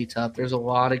really tough. There's a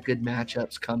lot of good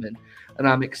matchups coming, and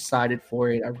I'm excited for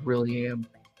it. I really am.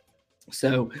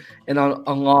 So, and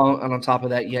on top of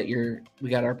that, we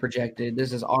got our projected.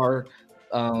 This is our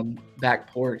back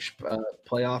porch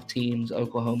playoff teams: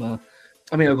 Oklahoma,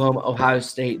 Ohio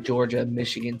State, Georgia,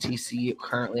 Michigan, TCU.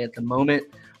 Currently at the moment,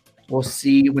 we'll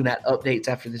see when that updates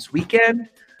after this weekend,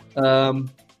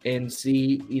 and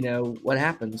see what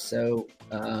happens. So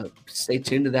stay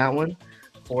tuned to that one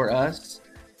for us,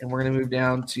 and we're gonna move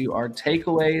down to our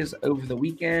takeaways over the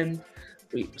weekend.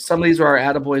 Some of these are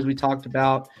our attaboys we talked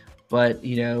about, but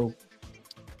the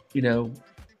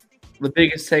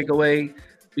biggest takeaway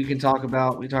we talk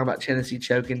about Tennessee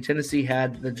choking. Tennessee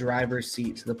had the driver's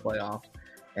seat to the playoff.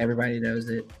 Everybody knows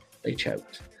it. They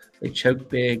choked. They choked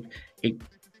big.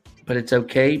 But it's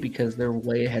okay because they're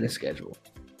way ahead of schedule.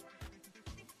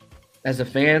 As a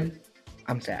fan,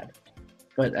 I'm sad.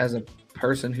 But as a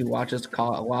person who watches a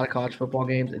lot of college football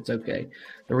games, it's okay.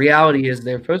 The reality is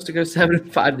they're supposed to go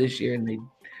 7-5 this year,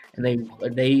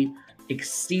 and they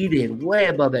exceeded way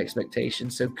above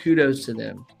expectations. So kudos to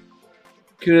them.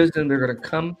 Kudos to them. They're going to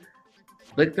come,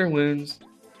 lick their wounds,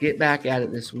 get back at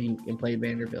it this week, and play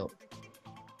Vanderbilt.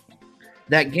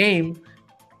 That game,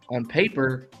 on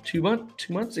paper, 2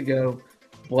 months ago,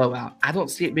 blowout. I don't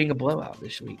see it being a blowout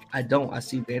this week. I don't. I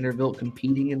see Vanderbilt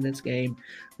competing in this game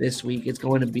this week. It's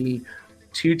going to be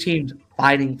two teams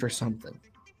fighting for something,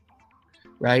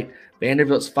 right?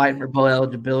 Vanderbilt's fighting for bowl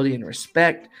eligibility and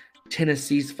respect.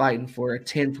 Tennessee's fighting for a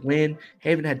 10th win. They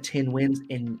haven't had 10 wins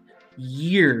in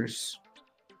years.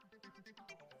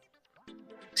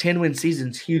 10-win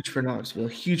season's huge for Knoxville,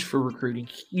 huge for recruiting,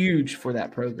 huge for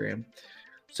that program.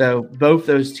 So both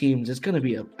those teams, it's going to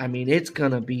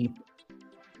be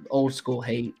old school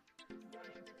hate.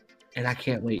 And I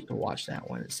can't wait to watch that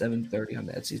one at 7:30 on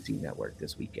the SEC Network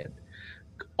this weekend.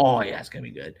 Oh, yeah, it's going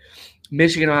to be good.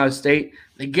 Michigan, Ohio State,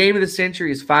 the game of the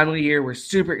century is finally here. We're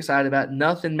super excited about it.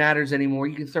 Nothing matters anymore.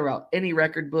 You can throw out any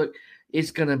record book.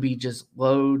 It's going to be just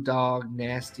low dog,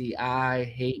 nasty. I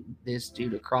hate this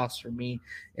dude across from me,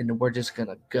 and we're just going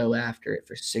to go after it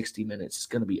for 60 minutes. It's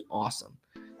going to be awesome.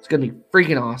 It's going to be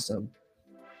freaking awesome.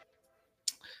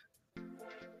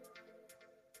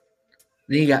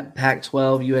 Then you got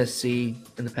Pac-12, USC,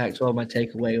 and the Pac-12, my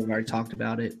takeaway, we've already talked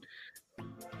about it.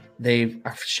 They've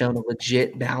shown a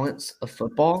legit balance of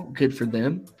football. Good for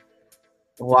them.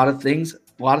 A lot of things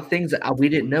that we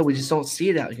didn't know. We just don't see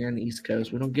it out here on the East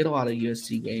Coast. We don't get a lot of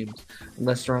USC games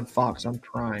unless they're on Fox, on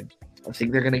Prime. I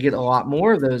think they're going to get a lot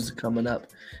more of those coming up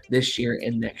this year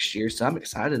and next year. So I'm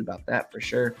excited about that for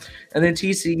sure. And then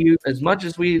TCU, as much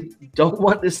as we don't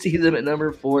want to see them at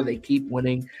number 4, they keep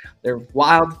winning. They're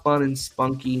wild, fun, and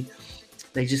spunky.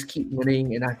 They just keep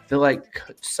winning. And I feel like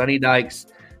Sonny Dykes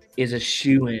is a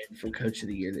shoo-in for Coach of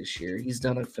the Year this year. He's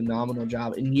done a phenomenal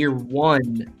job in year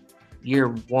one.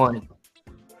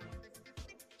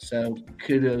 So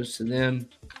kudos to them.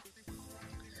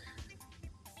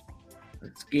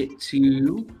 Let's get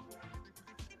to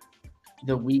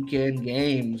the weekend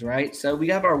games, right? So we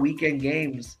have our weekend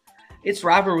games. It's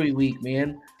rivalry week,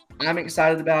 man. I'm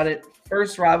excited about it.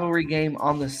 First rivalry game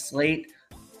on the slate,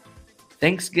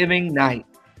 Thanksgiving night.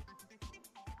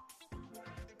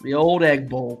 The old Egg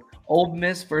Bowl. Ole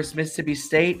Miss versus Mississippi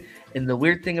State. And the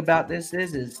weird thing about this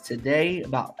is today,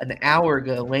 about an hour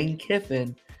ago, Lane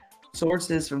Kiffin,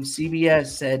 sources from CBS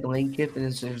said Lane Kiffin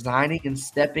is resigning and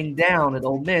stepping down at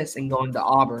Ole Miss and going to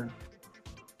Auburn.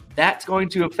 That's going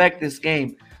to affect this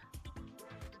game.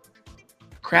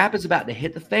 Crap is about to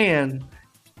hit the fan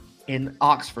in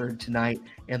Oxford tonight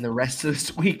and the rest of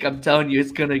this week. I'm telling you,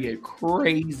 it's going to get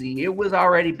crazy. It was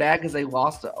already bad because they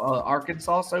lost to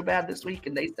Arkansas so bad this week,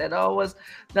 and they said, it was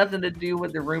nothing to do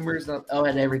with the rumors. It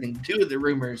had everything to do with the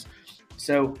rumors.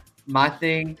 So my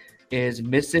thing is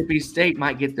Mississippi State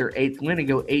might get their 8th win and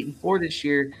go 8-4 this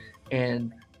year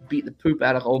and beat the poop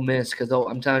out of Ole Miss. Because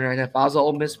I'm telling you right now, if I was an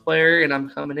Ole Miss player and I'm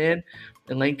coming in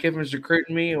and Lane Kiffin's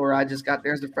recruiting me, or I just got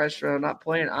there as a freshman and I'm not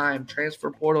playing, I am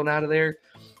transfer portal out of there.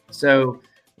 So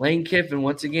Lane Kiffin,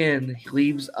 once again, he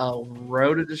leaves a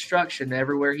road of destruction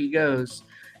everywhere he goes,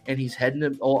 and he's heading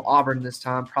to Auburn this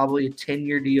time, probably a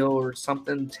 10-year deal or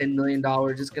something, $10 million.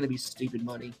 It's going to be stupid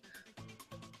money,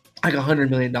 like $100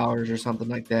 million or something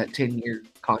like that, 10-year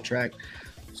contract.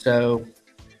 So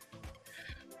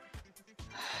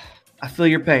I feel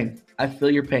your pain.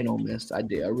 Ole Miss. I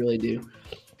do. I really do.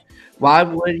 Why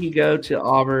would he go to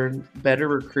Auburn? Better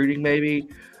recruiting, maybe.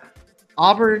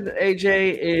 Auburn,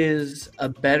 AJ, is a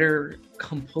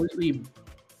completely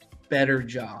better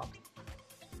job.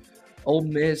 Ole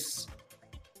Miss,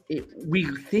 we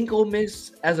think Ole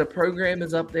Miss as a program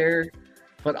is up there,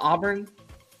 but Auburn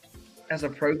as a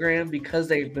program, because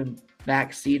they've been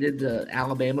backseated to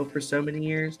Alabama for so many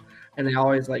years, and they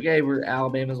always like, hey, we're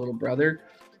Alabama's little brother.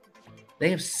 They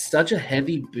have such a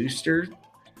heavy booster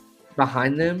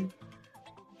behind them,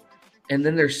 and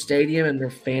then their stadium and their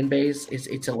fan base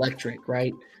it's electric,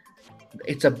 right?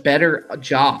 It's a better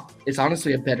job. It's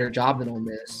honestly a better job than Ole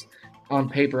Miss on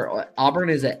paper. Auburn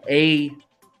is an A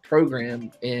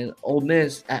program, and Ole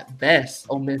Miss at best,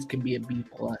 Ole Miss can be a B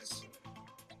plus,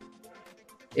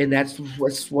 and that's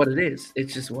what it is.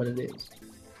 It's just what it is,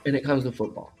 and it comes to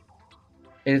football,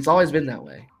 and it's always been that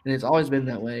way,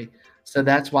 So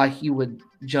that's why he would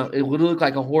jump. It would look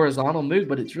like a horizontal move,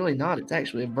 but it's really not. It's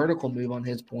actually a vertical move on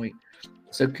his point.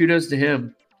 So kudos to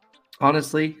him.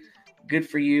 Honestly, good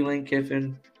for you, Lane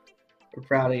Kiffin. We're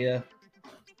proud of you.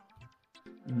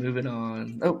 Moving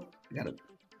on. Oh,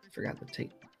 forgot to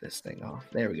take this thing off.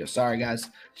 There we go. Sorry, guys.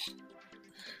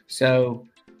 So,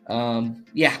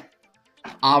 yeah.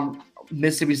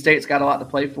 Mississippi State's got a lot to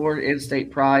play for.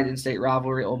 In-state pride, in-state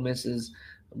rivalry. Ole Miss is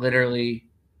literally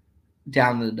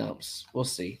down in the dumps. We'll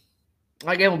see.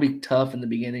 My game will be tough in the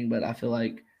beginning, but I feel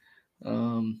like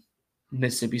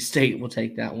Mississippi State will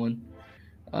take that one.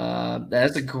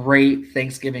 That's a great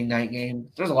Thanksgiving night game.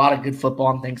 There's a lot of good football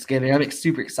on Thanksgiving. I'm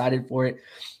super excited for it.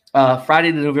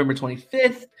 Friday, November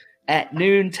 25th at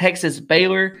noon, Texas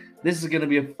Baylor. This is going to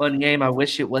be a fun game. I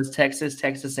wish it was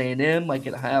Texas A&M, like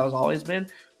it has always been.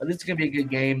 But this is going to be a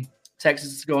good game.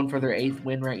 Texas is going for their 8th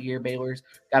win right here. Baylor's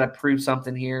got to prove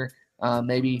something here.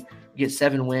 Maybe get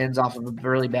 7 wins off of a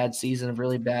really bad season, a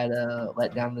really bad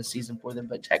letdown in the season for them.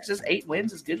 But Texas, 8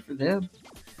 wins is good for them.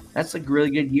 That's a really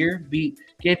good year. Give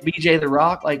BJ the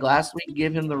rock like last week.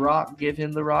 Give him the rock,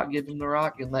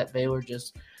 and let Baylor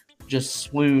just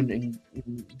swoon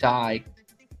and die.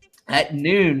 At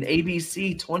noon,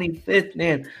 ABC 25th,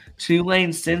 man.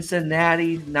 Tulane,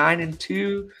 Cincinnati, 9-2,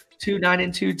 two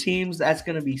 9-2 teams. That's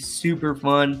going to be super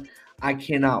fun. I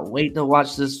cannot wait to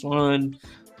watch this one.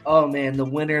 Oh, man, the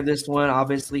winner of this one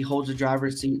obviously holds a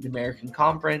driver's seat in the American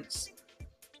Conference.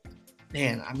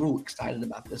 Man, I'm real excited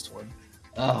about this one.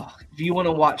 If you want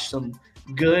to watch some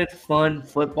good, fun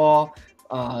football,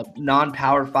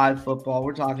 non-Power 5 football,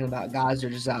 we're talking about guys that are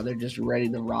just out there just ready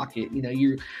to rock it. You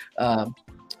know,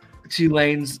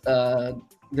 Tulane's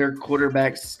their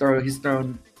quarterbacks he's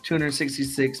thrown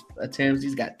 266 attempts.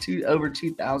 He's got over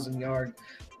 2,000 yards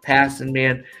passing,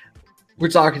 man. We're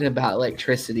talking about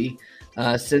electricity.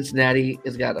 Cincinnati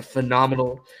has got a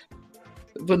phenomenal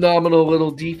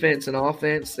little defense and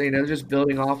offense. You know, just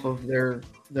building off of the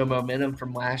momentum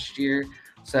from last year.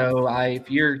 So if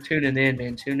you're tuning in,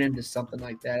 man, tune into something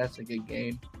like that. That's a good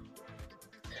game.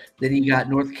 Then you got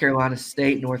North Carolina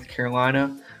State, North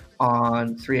Carolina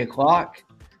on 3 o'clock.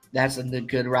 That's a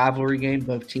good rivalry game.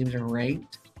 Both teams are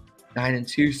ranked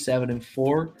 9-2,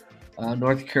 7-4.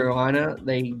 North Carolina,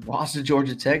 they lost to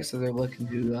Georgia Tech, so they're looking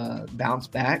to bounce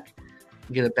back,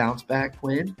 get a bounce back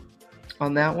win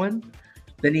on that one.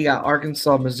 Then you got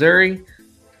Arkansas, Missouri.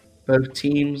 Both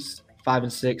teams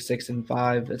 5-6,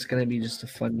 6-5. It's going to be just a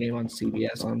fun game on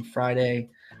CBS on Friday.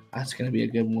 That's going to be a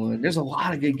good one. There's a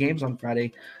lot of good games on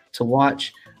Friday to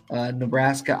watch.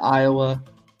 Nebraska, Iowa.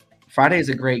 Friday is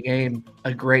a great game,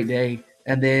 a great day.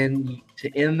 And then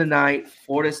to end the night,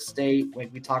 Florida State,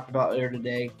 like we talked about earlier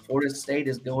today, Florida State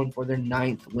is going for their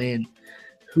 9th win.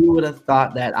 Who would have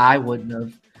thought that? I wouldn't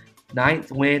have.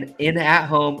 9th win at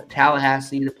home,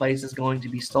 Tallahassee. The place is going to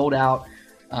be sold out.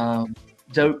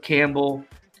 Doak Campbell,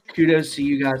 kudos to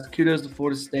you guys. Kudos to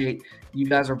Florida State. You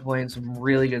guys are playing some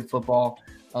really good football.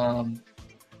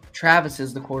 Travis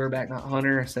is the quarterback, not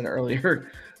Hunter. I said earlier.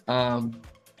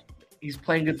 He's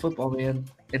playing good football, man.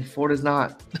 And Florida's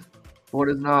not.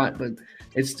 But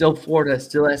it's still Florida. It's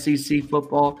still SEC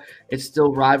football. It's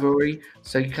still rivalry.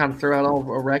 So you kind of throw out all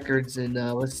our records and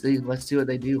let's see what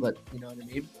they do. You know what I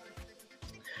mean?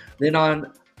 Then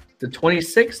on the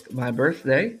 26th, my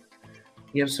birthday,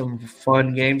 you have some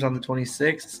fun games on the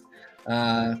 26th.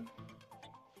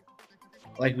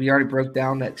 Like we already broke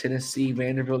down, that Tennessee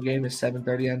Vanderbilt game is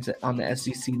 7:30 on the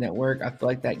SEC network. I feel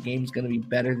like that game's going to be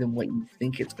better than what you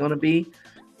think it's going to be.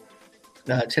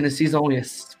 Tennessee's only a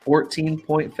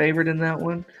 14-point favorite in that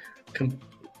one.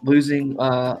 Losing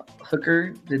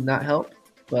Hooker did not help,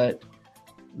 but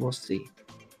we'll see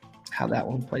how that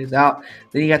one plays out.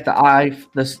 Then you got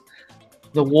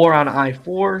the war on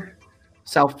I-4.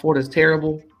 South Florida's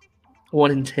terrible.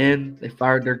 1-10. They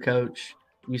fired their coach.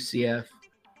 UCF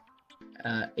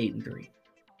 8-3.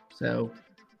 So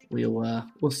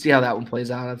we'll see how that one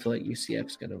plays out. I feel like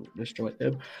UCF's going to destroy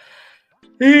them.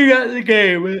 You got the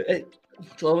game.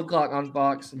 12 o'clock on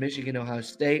Fox, Michigan, Ohio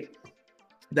State.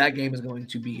 That game is going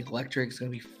to be electric. It's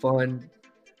going to be fun.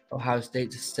 Ohio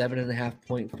State's a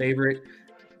 7.5-point favorite.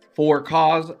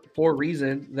 For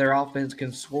reason, their offense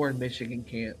can score and Michigan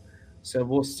can't. So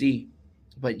we'll see.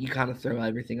 But you kind of throw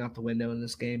everything out the window in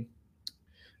this game,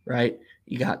 right?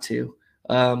 You got to.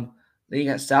 Then you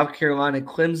got South Carolina,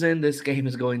 Clemson. This game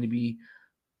is going to be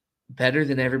better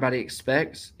than everybody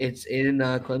expects. It's in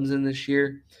Clemson this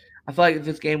year. I feel like if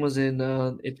this game was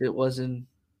if it was in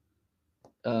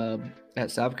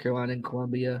at South Carolina and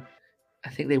Columbia, I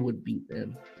think they would beat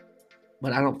them.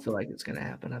 But I don't feel like it's going to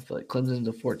happen. I feel like Clemson's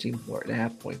a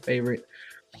 14.5-point favorite.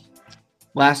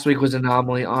 Last week was an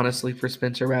anomaly, honestly, for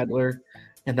Spencer Rattler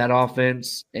and that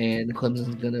offense. And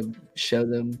Clemson's going to show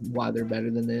them why they're better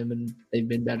than them, and they've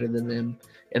been better than them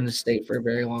in the state for a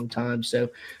very long time. So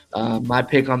my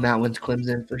pick on that one's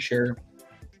Clemson for sure.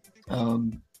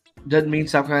 Doesn't mean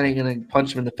South Carolina ain't going to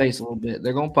punch them in the face a little bit.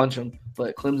 They're going to punch them,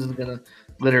 but Clemson's going to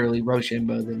literally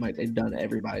Rochambeau them like they've done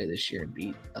everybody this year and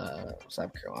beat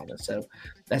South Carolina. So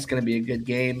that's going to be a good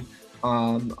game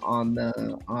on the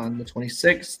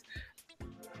 26th.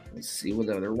 Let's see what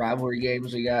other rivalry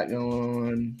games we got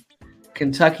going.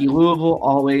 Kentucky, Louisville,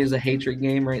 always a hatred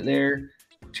game right there.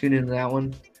 Tune into that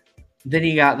one. Then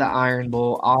you got the Iron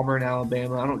Bowl, Auburn,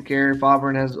 Alabama. I don't care if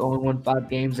Auburn has only won 5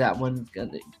 games. That one's going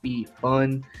to be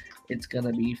fun. It's going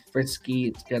to be frisky.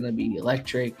 It's going to be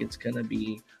electric. It's going to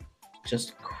be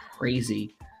just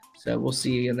crazy. So we'll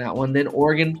see in that one. Then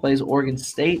Oregon plays Oregon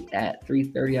State at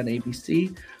 3:30 on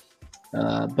ABC.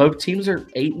 Both teams are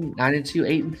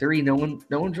 9-2, 8-3.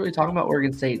 No one's really talking about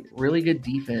Oregon State. Really good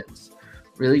defense,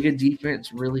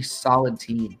 really solid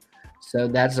team. So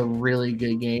that's a really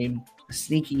good game. A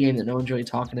sneaky game that no one's really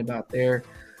talking about there.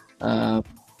 Then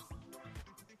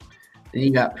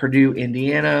you got Purdue,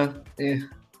 Indiana. Let's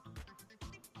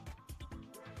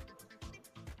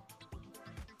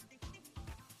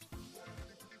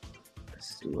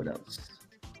see what else.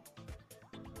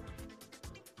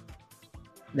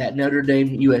 That Notre Dame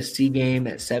USC game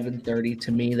at 7:30,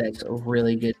 to me, that's a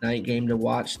really good night game to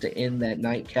watch to end that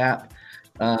nightcap.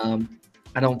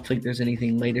 I don't think there's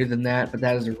anything later than that, but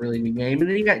that is a really good game. And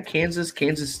then you got Kansas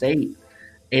State,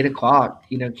 8 o'clock.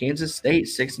 Kansas State,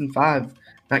 6-5.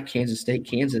 Not Kansas State,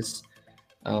 Kansas.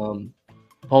 Bowl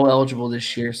eligible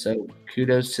this year, so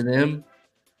kudos to them.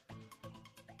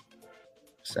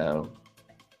 So,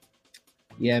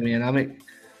 yeah, man,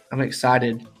 I'm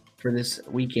excited for this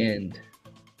weekend.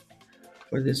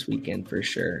 For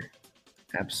sure.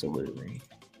 Absolutely.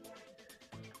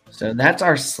 So that's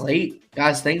our slate.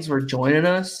 Guys, thanks for joining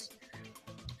us.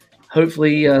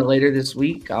 Hopefully later this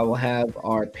week I will have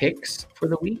our picks for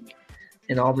the week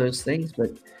and all those things.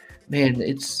 But, man,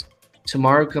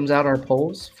 tomorrow comes out our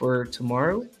polls for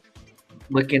tomorrow.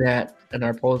 Looking at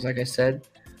our polls, like I said,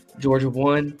 Georgia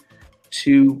 1,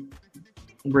 2,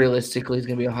 realistically is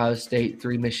going to be Ohio State,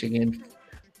 3 Michigan,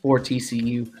 4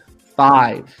 TCU,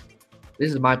 5.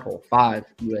 This is my poll. 5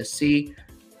 USC,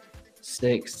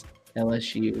 6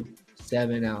 LSU,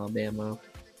 7 Alabama.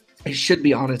 It should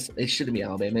be honest. It shouldn't be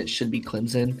Alabama. It should be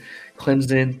Clemson,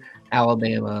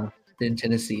 Alabama, then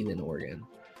Tennessee, then Oregon.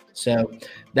 So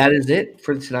that is it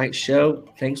for tonight's show.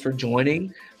 Thanks for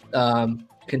joining.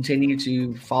 Continue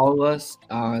to follow us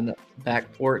on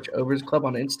Back Porch Overs Club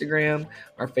on Instagram,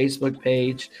 our Facebook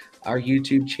page, our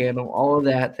YouTube channel, all of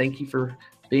that. Thank you for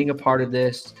being a part of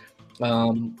this.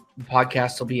 The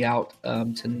podcast will be out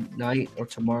tonight or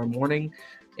tomorrow morning.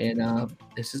 And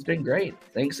this has been great.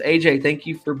 Thanks, AJ. Thank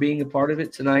you for being a part of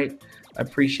it tonight. I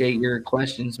appreciate your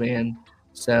questions, man.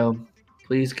 So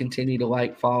please continue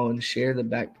to follow, and share the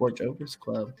Back Porch Overs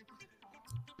Club.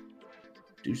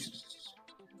 Deuces.